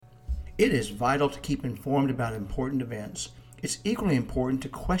It is vital to keep informed about important events. It's equally important to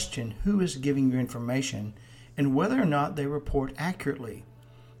question who is giving you information and whether or not they report accurately.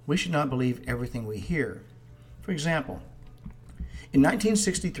 We should not believe everything we hear. For example, in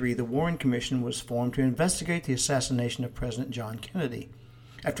 1963, the Warren Commission was formed to investigate the assassination of President John Kennedy.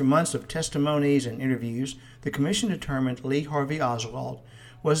 After months of testimonies and interviews, the commission determined Lee Harvey Oswald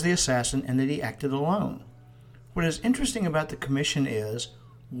was the assassin and that he acted alone. What is interesting about the commission is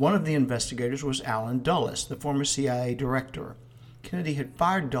one of the investigators was Allen Dulles, the former CIA director. Kennedy had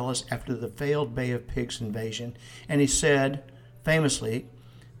fired Dulles after the failed Bay of Pigs invasion, and he said, famously,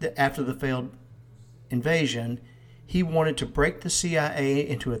 that after the failed invasion, he wanted to break the CIA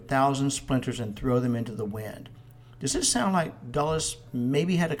into 1,000 splinters and throw them into the wind. Does it sound like Dulles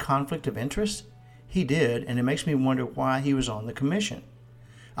maybe had a conflict of interest? He did, and it makes me wonder why he was on the commission.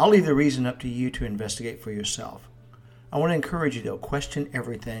 I'll leave the reason up to you to investigate for yourself. I want to encourage you to question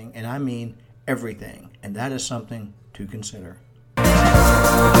everything, and I mean everything, and that is something to consider.